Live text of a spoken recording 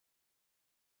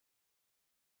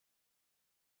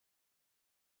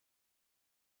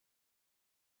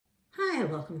Hi,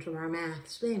 welcome to our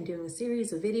math. Today I'm doing a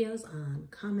series of videos on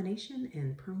combination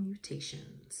and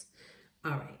permutations.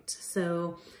 All right,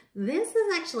 so this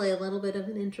is actually a little bit of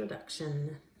an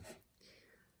introduction.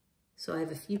 So I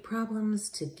have a few problems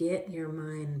to get your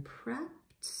mind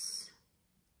prepped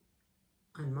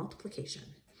on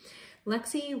multiplication.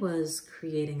 Lexi was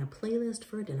creating a playlist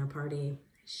for a dinner party.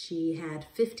 She had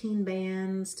 15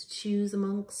 bands to choose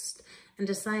amongst and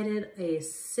decided a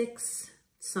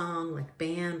 6-song like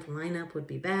band lineup would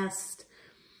be best.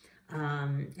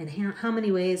 And how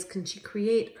many ways can she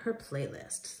create her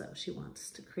playlist? So she wants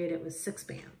to create it with 6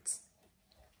 bands.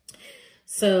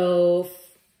 So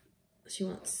she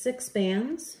wants 6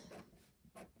 bands.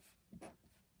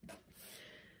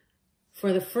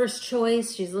 For the first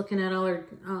choice, she's looking at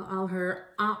all her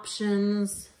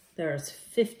options. There's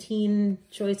 15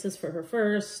 choices for her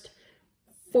first,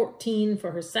 14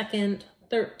 for her second,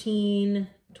 13,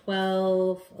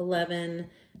 12, 11,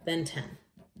 then 10.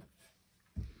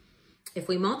 If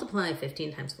we multiply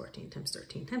 15 times 14 times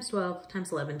 13 times 12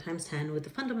 times 11 times 10 with the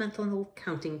fundamental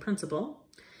counting principle,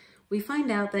 we find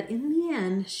out that in the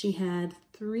end, she had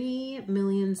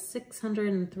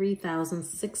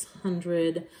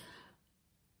 3,603,600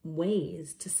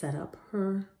 ways to set up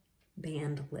her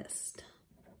band list.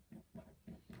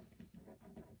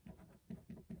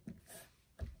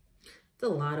 It's a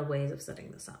lot of ways of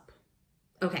setting this up.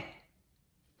 Okay,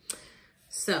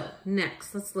 so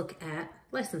next let's look at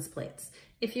license plates.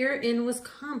 If you're in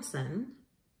Wisconsin,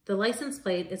 the license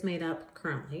plate is made up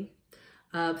currently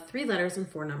of 3 letters and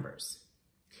 4 numbers.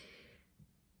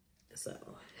 So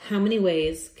how many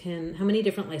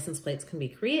different license plates can be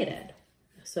created?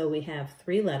 So we have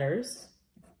 3 letters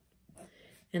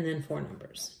and then 4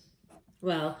 numbers.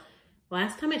 Well,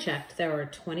 last time I checked, there were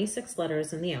 26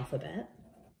 letters in the alphabet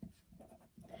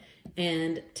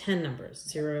and 10 numbers,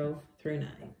 0 through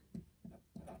 9.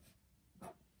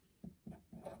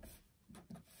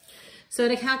 So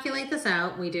to calculate this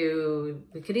out, we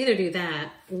could either do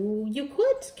that, you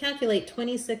could calculate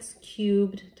 26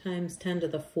 cubed times 10 to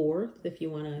the 4th if you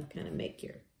want to kind of make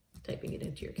your typing it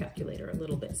into your calculator a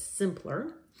little bit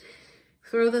simpler.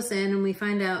 Throw this in and we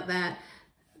find out that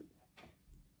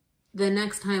the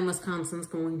next time Wisconsin's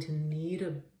going to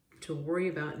need to worry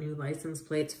about new license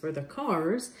plates for the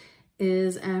cars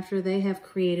is after they have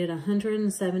created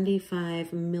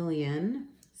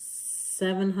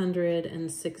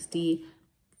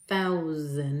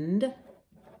 175,760,000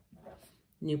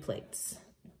 new plates,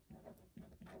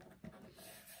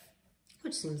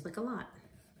 which seems like a lot.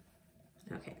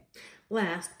 Okay,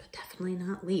 last but definitely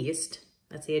not least,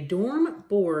 let's say a dorm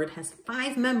board has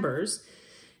 5 members,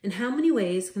 and how many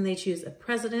ways can they choose a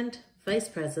president, vice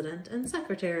president, and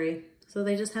secretary? So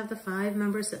they just have the 5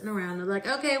 members sitting around. They're like,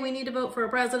 okay, we need to vote for a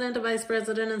president, a vice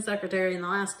president, and secretary, and the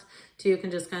last 2 can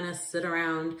just kind of sit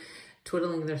around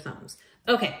twiddling their thumbs.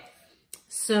 Okay,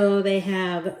 so they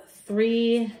have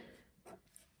 3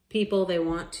 people they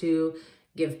want to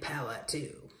give power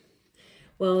to.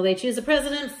 Well, they choose a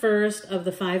president first of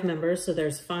the 5 members, so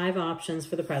there's 5 options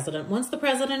for the president. Once the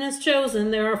president is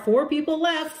chosen, there are 4 people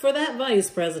left for that vice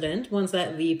president. Once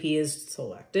that VP is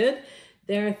selected,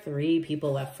 there are 3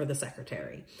 people left for the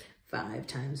secretary. 5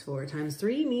 times 4 times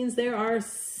 3 means there are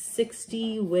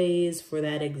 60 ways for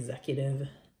that executive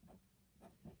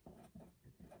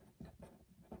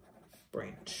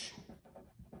branch.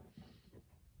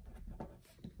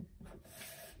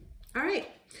 All right.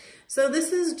 So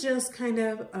this is just kind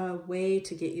of a way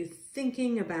to get you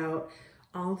thinking about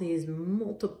all these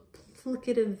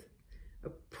multiplicative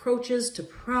approaches to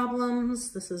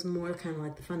problems. This is more kind of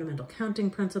like the fundamental counting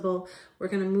principle. We're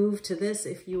going to move to this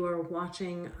if you are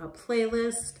watching a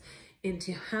playlist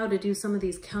into how to do some of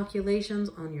these calculations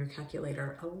on your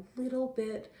calculator a little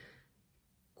bit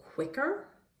quicker,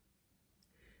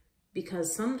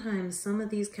 because sometimes some of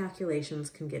these calculations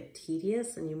can get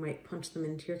tedious and you might punch them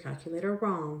into your calculator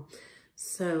wrong.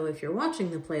 So if you're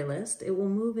watching the playlist, it will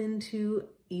move into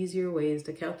easier ways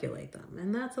to calculate them.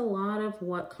 And that's a lot of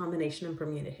what combination and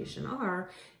permutation are,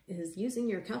 is using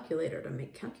your calculator to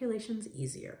make calculations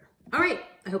easier. All right,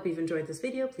 I hope you've enjoyed this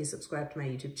video. Please subscribe to my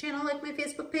YouTube channel, like my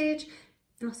Facebook page,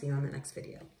 and I'll see you on the next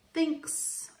video.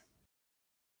 Thanks.